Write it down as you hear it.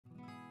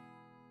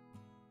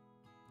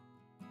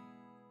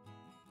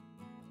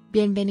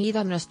Bienvenido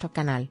a nuestro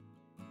canal.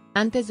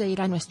 Antes de ir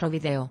a nuestro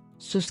video,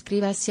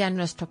 suscríbase a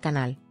nuestro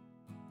canal.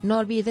 No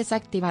olvides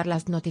activar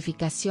las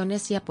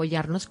notificaciones y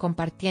apoyarnos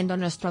compartiendo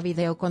nuestro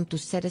video con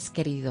tus seres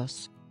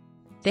queridos.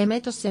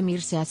 Demet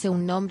Özdemir se hace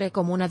un nombre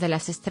como una de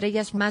las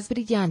estrellas más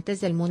brillantes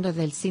del mundo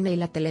del cine y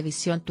la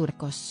televisión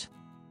turcos.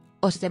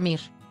 Özdemir,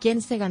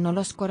 quien se ganó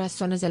los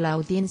corazones de la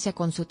audiencia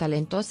con su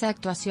talentosa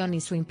actuación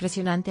y su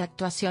impresionante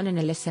actuación en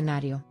el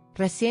escenario,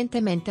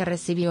 recientemente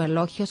recibió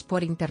elogios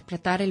por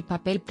interpretar el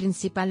papel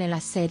principal en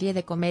la serie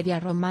de comedia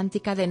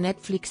romántica de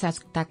Netflix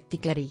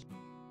Respecto.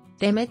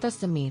 Demet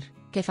Özdemir,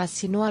 que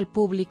fascinó al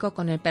público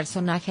con el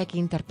personaje que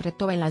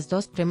interpretó en las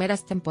dos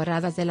primeras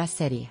temporadas de la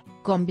serie,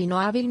 combinó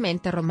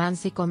hábilmente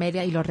romance y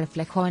comedia y lo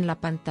reflejó en la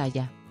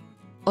pantalla.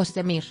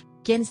 Özdemir,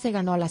 quien se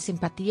ganó la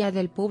simpatía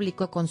del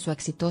público con su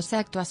exitosa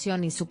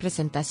actuación y su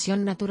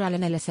presentación natural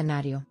en el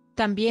escenario,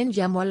 también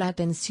llamó la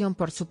atención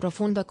por su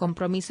profundo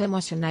compromiso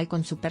emocional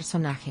con su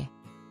personaje.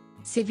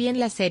 Si bien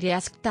la serie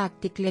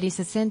Respecto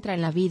se centra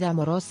en la vida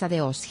amorosa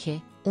de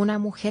Özge, una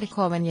mujer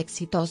joven y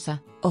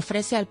exitosa,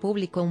 ofrece al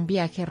público un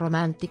viaje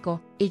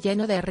romántico y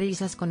lleno de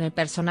risas con el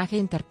personaje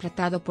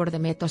interpretado por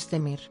Demet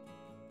Özdemir.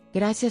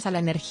 Gracias a la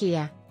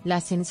energía,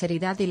 la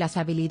sinceridad y las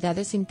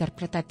habilidades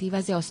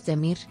interpretativas de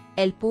Özdemir,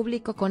 el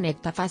público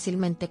conecta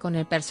fácilmente con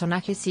el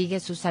personaje y sigue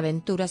sus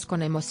aventuras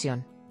con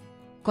emoción.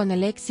 Con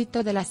el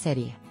éxito de la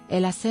serie,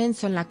 el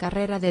ascenso en la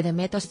carrera de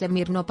Demet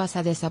Özdemir no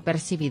pasa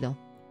desapercibido.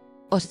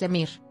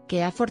 Özdemir,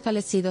 que ha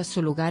fortalecido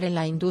su lugar en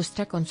la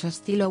industria con su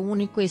estilo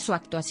único y su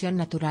actuación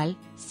natural,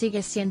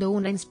 sigue siendo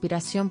una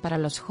inspiración para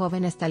los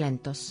jóvenes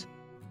talentos.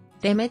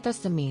 Demet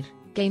Özdemir,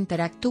 que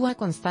interactúa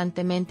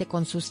constantemente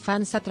con sus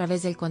fans a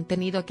través del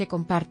contenido que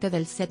comparte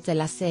del set de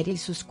la serie y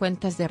sus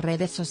cuentas de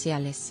redes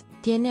sociales,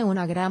 tiene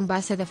una gran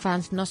base de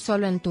fans no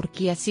solo en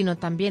Turquía sino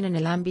también en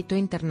el ámbito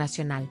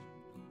internacional.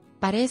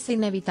 Parece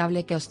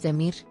inevitable que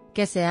Özdemir,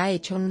 que se ha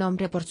hecho un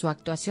nombre por su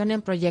actuación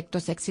en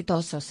proyectos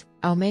exitosos,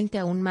 aumente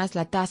aún más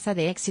la tasa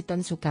de éxito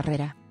en su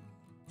carrera.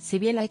 Si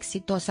bien la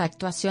exitosa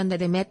actuación de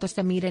Demet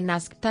Özdemir en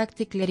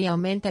Respecto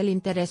aumenta el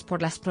interés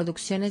por las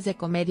producciones de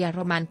comedia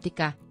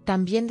romántica,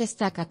 también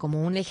destaca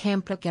como un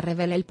ejemplo que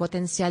revela el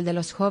potencial de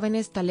los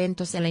jóvenes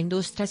talentos en la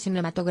industria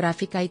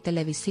cinematográfica y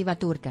televisiva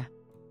turca.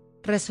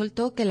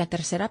 Resultó que la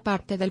tercera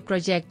parte del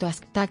proyecto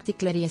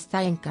Respecto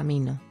está en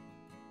camino.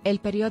 El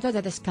periodo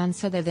de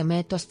descanso de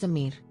Demet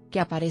Özdemir, que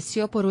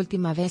apareció por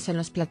última vez en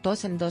los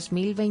platós en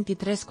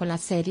 2023 con la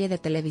serie de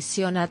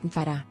televisión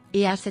Ankara,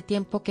 y hace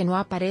tiempo que no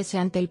aparece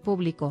ante el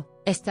público,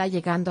 está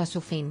llegando a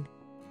su fin.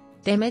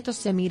 Demet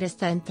Özdemir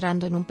está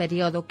entrando en un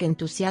periodo que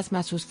entusiasma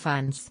a sus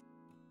fans.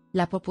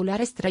 La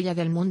popular estrella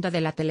del mundo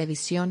de la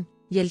televisión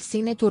y el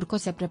cine turco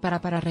se prepara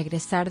para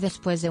regresar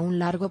después de un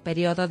largo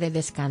periodo de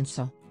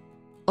descanso.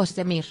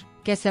 Özdemir,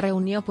 que se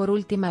reunió por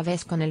última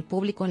vez con el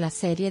público en la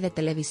serie de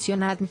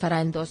televisión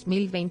Ankara en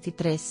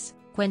 2023,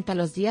 cuenta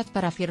los días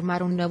para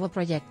firmar un nuevo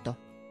proyecto.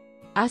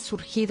 Ha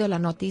surgido la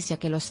noticia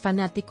que los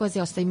fanáticos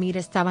de Özdemir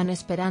estaban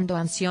esperando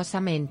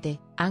ansiosamente.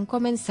 Han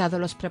comenzado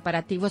los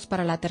preparativos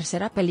para la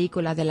tercera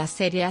película de la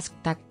serie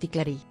Respecto.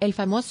 El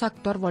famoso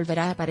actor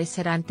volverá a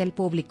aparecer ante el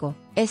público,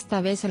 esta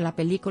vez en la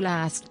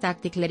película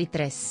Respecto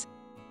 3.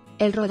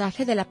 El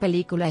rodaje de la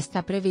película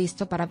está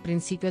previsto para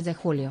principios de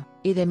julio,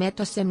 y Demet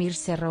Özdemir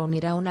se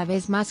reunirá una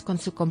vez más con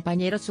su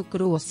compañero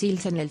Şükrü Özil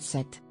en el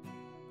set.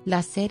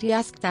 La serie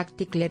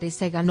Respecto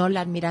se ganó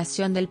la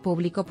admiración del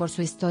público por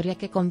su historia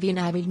que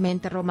combina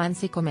hábilmente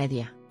romance y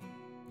comedia.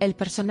 El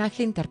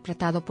personaje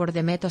interpretado por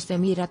Demet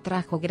Özdemir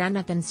atrajo gran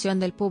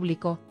atención del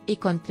público, y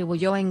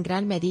contribuyó en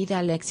gran medida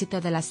al éxito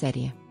de la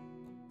serie.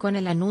 Con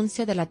el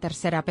anuncio de la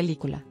tercera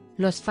película,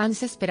 los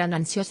fans esperan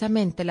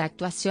ansiosamente la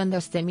actuación de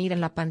Özdemir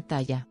en la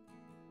pantalla.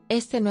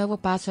 Este nuevo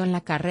paso en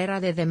la carrera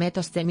de Demet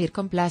Özdemir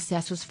complace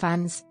a sus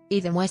fans, y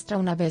demuestra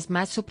una vez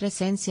más su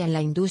presencia en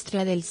la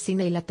industria del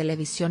cine y la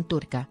televisión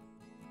turca.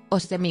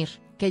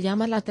 Özdemir, que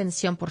llama la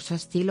atención por su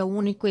estilo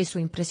único y su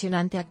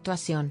impresionante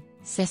actuación,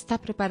 se está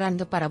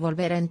preparando para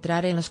volver a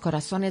entrar en los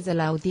corazones de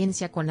la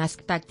audiencia con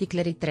Respecto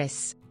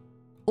 3.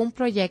 Un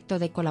proyecto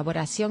de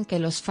colaboración que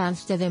los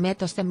fans de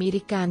Demet Özdemir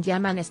y Can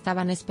Yaman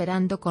estaban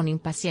esperando con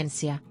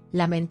impaciencia,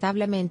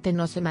 lamentablemente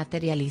no se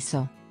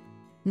materializó.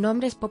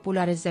 Nombres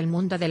populares del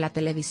mundo de la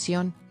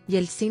televisión y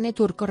el cine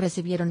turco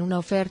recibieron una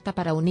oferta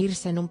para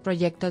unirse en un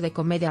proyecto de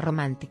comedia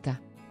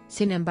romántica.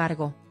 Sin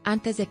embargo,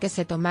 antes de que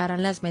se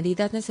tomaran las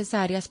medidas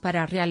necesarias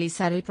para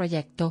realizar el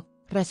proyecto,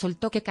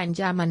 resultó que Can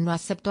Yaman no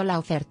aceptó la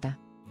oferta.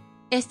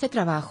 Este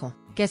trabajo,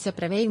 que se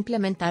prevé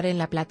implementar en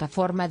la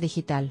plataforma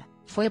digital,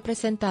 fue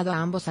presentado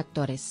a ambos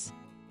actores.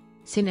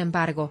 Sin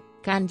embargo,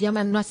 Can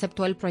Yaman no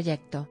aceptó el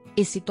proyecto,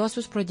 y citó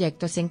sus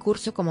proyectos en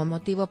curso como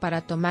motivo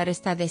para tomar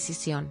esta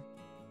decisión.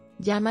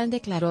 Yaman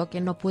declaró que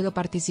no pudo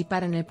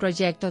participar en el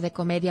proyecto de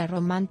comedia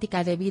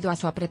romántica debido a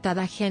su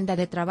apretada agenda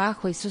de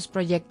trabajo y sus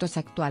proyectos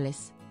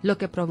actuales, lo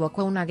que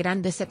provocó una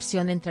gran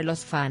decepción entre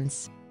los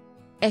fans.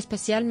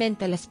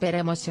 Especialmente la espera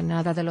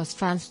emocionada de los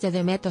fans de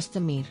Demet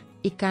Özdemir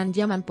y Can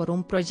Yaman por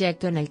un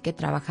proyecto en el que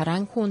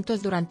trabajarán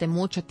juntos durante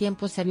mucho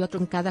tiempo se vio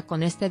truncada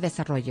con este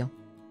desarrollo.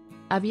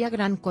 había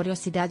gran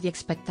curiosidad y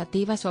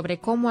expectativa sobre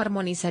cómo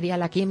armonizaría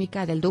la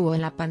química del dúo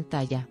en la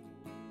pantalla.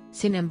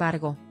 Sin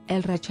embargo,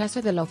 el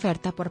rechazo de la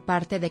oferta por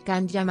parte de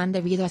Can Yaman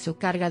debido a su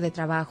carga de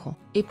trabajo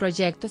y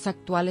proyectos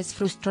actuales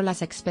frustró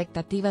las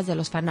expectativas de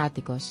los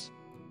fanáticos.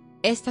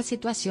 Esta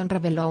situación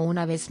reveló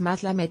una vez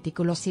más la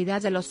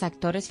meticulosidad de los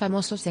actores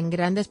famosos en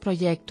grandes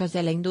proyectos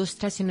de la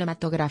industria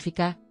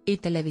cinematográfica y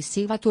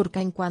televisiva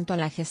turca en cuanto a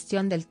la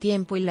gestión del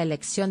tiempo y la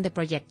elección de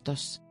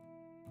proyectos.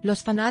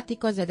 Los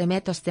fanáticos de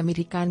Demet Özdemir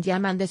y Can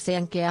Yaman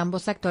desean que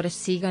ambos actores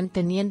sigan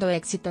teniendo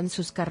éxito en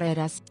sus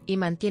carreras y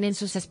mantienen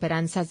sus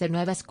esperanzas de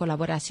nuevas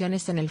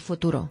colaboraciones en el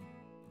futuro.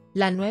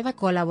 La nueva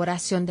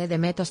colaboración de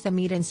Demet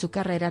Özdemir en su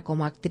carrera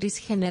como actriz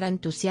genera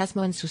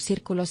entusiasmo en su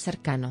círculo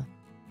cercano.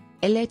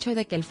 El hecho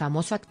de que el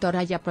famoso actor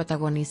haya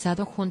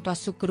protagonizado junto a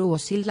su crew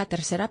Osil la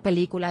tercera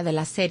película de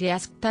la serie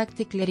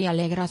Respecto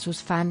alegra a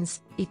sus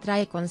fans, y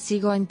trae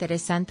consigo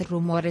interesantes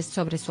rumores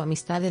sobre su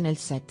amistad en el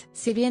set.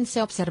 Si bien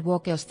se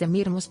observó que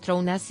Özdemir mostró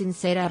una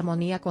sincera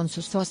armonía con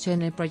su socio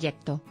en el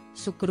proyecto,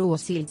 su crew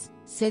Osil,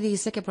 se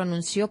dice que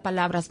pronunció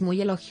palabras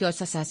muy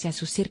elogiosas hacia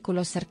su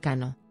círculo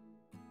cercano.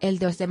 El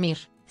de Özdemir,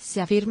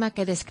 se afirma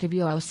que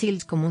describió a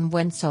Osil como un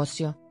buen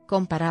socio,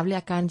 comparable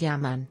a Can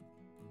Yaman.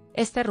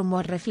 Este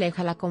rumor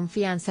refleja la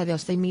confianza de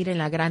Özdemir en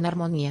la gran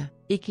armonía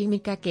y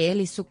química que él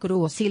y su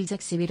crew Osil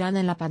exhibirán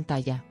en la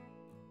pantalla.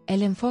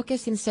 El enfoque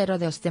sincero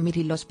de Özdemir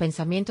y los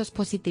pensamientos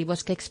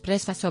positivos que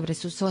expresa sobre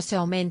su socio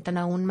aumentan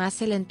aún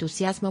más el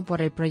entusiasmo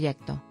por el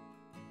proyecto.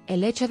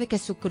 El hecho de que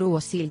su crew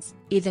Osil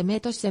y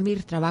Demet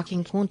Özdemir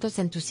trabajen juntos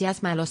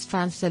entusiasma a los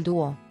fans del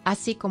dúo,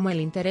 así como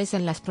el interés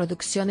en las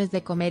producciones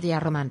de comedia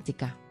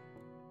romántica.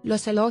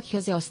 Los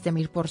elogios de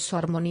Özdemir por su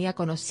armonía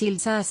con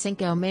Osil hacen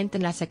que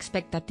aumenten las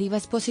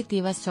expectativas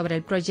positivas sobre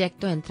el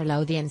proyecto entre la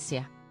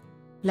audiencia.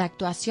 La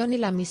actuación y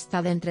la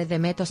amistad entre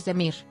Demet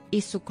Özdemir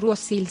y su crew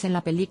Osil en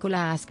la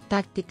película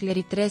Respecto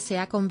 3 se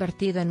ha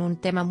convertido en un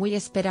tema muy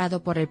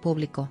esperado por el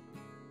público.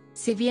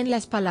 Si bien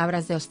las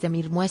palabras de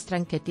Özdemir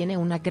muestran que tiene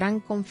una gran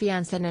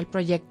confianza en el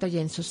proyecto y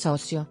en su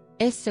socio,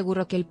 es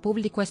seguro que el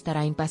público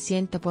estará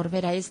impaciente por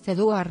ver a este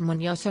dúo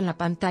armonioso en la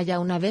pantalla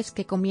una vez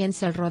que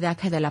comience el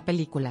rodaje de la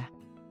película.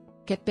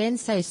 ¿Qué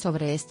pensáis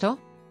sobre esto?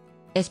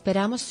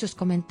 Esperamos sus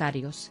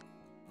comentarios.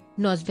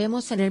 Nos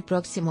vemos en el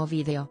próximo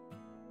video.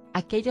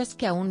 Aquellos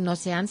que aún no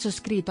se han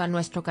suscrito a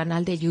nuestro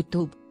canal de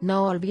YouTube,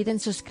 no olviden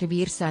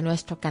suscribirse a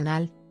nuestro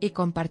canal y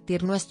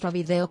compartir nuestro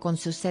video con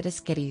sus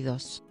seres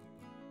queridos.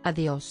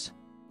 Adiós.